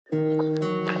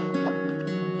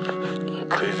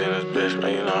Cleezy in this bitch,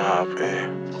 man, you know how I be.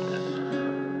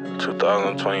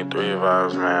 2023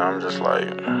 vibes, man, I'm just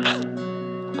like,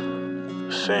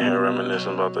 sitting here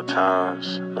reminiscing about the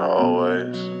times, the old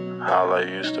ways, how life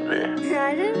used to be.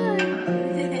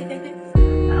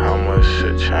 How much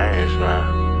shit changed, man.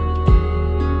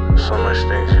 So much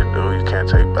things you do you can't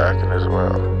take back in this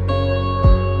world.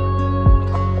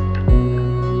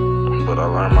 But I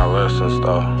learned my lessons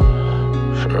though,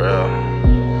 for real.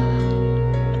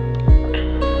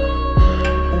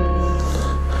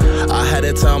 I had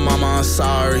to tell mama I'm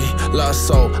sorry. Lost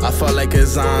soul, I felt like a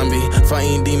zombie.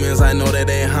 Fighting demons, I know that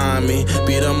they hide me.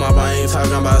 Beat them up, I ain't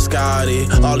talking about Scotty.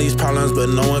 All these problems, but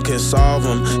no one can solve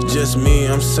them. Just me,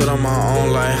 I'm sitting on my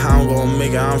own. Like, how I'm gonna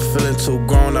make it? I'm feeling too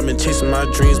grown. I've been chasing my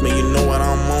dreams, man, you know what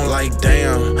I'm on. Like,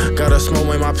 damn, gotta smoke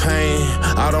away my pain.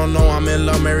 I don't know, I'm in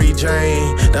love, Mary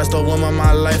Jane. That's the woman of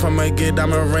my life, I'ma get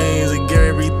diamond rings and get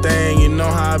everything. You know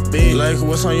how I be. Like,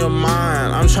 what's on your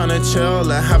mind? I'm tryna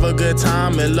chill and have a good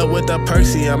time. In love with the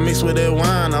perksy, I mix with it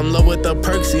wine. I'm in love with the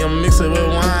perksy, I'm mixing with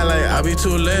wine. Like, I be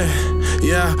too lit,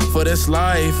 yeah, for this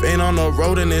life. Ain't on the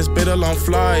road and it's been a long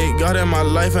flight. Got in my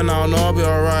life and I know I'll be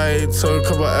alright. Took a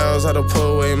couple L's, had to put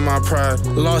away my pride.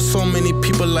 Lost so many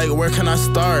people, like, where can I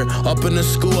start? Up in the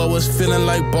school, I was feeling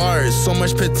like Bart. So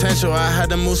much potential, I had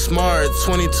to move smart.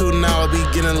 22 now, I be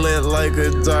getting lit like a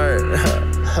dart.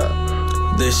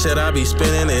 This shit I be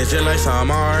spinning is just like some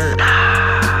art.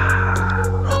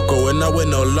 Growing up with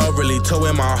no love really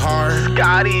towing my heart.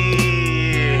 Scotty,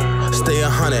 stay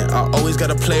 100, I always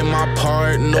gotta play my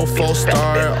part. No false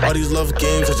start, all these love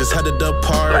games, I just had to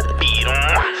depart.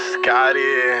 Scotty,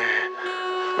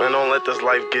 man, don't let this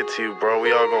life get to you, bro.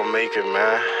 We all gonna make it,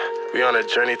 man. We on a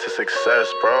journey to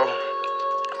success, bro.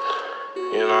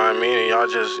 You know what I mean? And y'all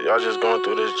just going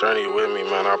through this journey with me,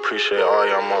 man. I appreciate all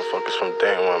y'all motherfuckers from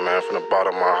day one, man. From the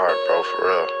bottom of my heart, bro, for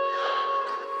real.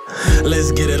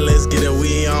 Let's get it,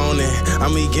 we on it. I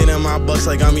be getting my bucks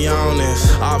like I'm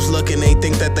honest. Ops looking, they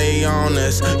think that they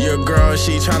honest. Your girl,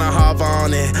 she tryna hop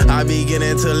on it. I be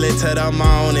getting too lit to the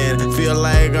morning. Feel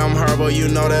like I'm her, but you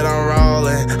know that I'm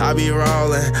rolling. I be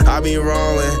rolling,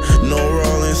 no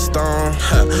rolling stone.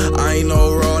 I ain't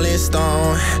no rolling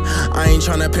stone. I ain't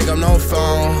tryna pick up no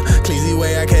phone.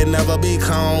 CleezyWay, I can never be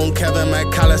cloned. Kevin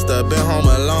McAllister, been home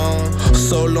alone.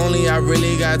 So lonely, I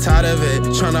really got tired of it.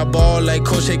 Tryna ball like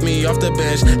coach, take me off the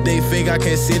bench. They fake, I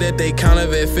can see that they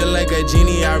counterfeit. Feel like a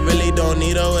genie, I really don't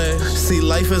need a wish. See,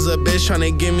 life is a bitch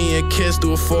tryna give me a kiss.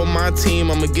 Do it for my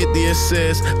team, I'ma get the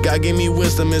assist. God gave me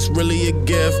wisdom, it's really a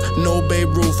gift. No Babe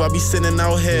Ruth, I be sending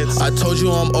out hits. I told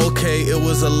you I'm okay, it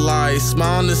was a lie.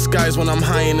 Smile in the skies when I'm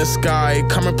high in the sky.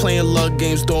 Coming playing luck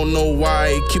games, don't know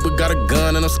why. Cupid got a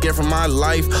gun and I'm scared for my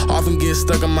life. Often get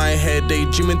stuck in my head,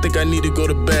 daydreaming, think I need to go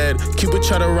to bed. Cupid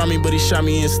tried to rob me, but he shot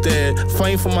me instead.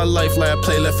 Fighting for my life like I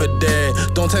play Left 4 Dead.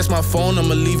 Don't text my phone,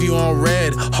 I'ma leave you on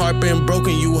red. Heart been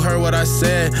broken, you heard what I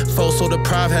said. Felt so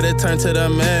deprived, had to turn to the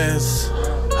mess.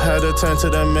 Had to turn to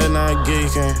the midnight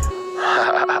geeking.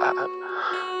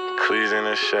 Cleezy in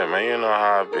this shit, man, you know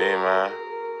how I be, man.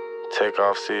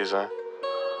 Takeoff season.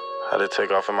 Had to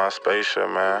take off in my spaceship,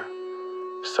 man.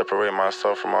 Separate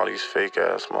myself from all these fake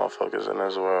ass motherfuckers in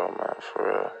this world, man, for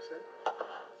real.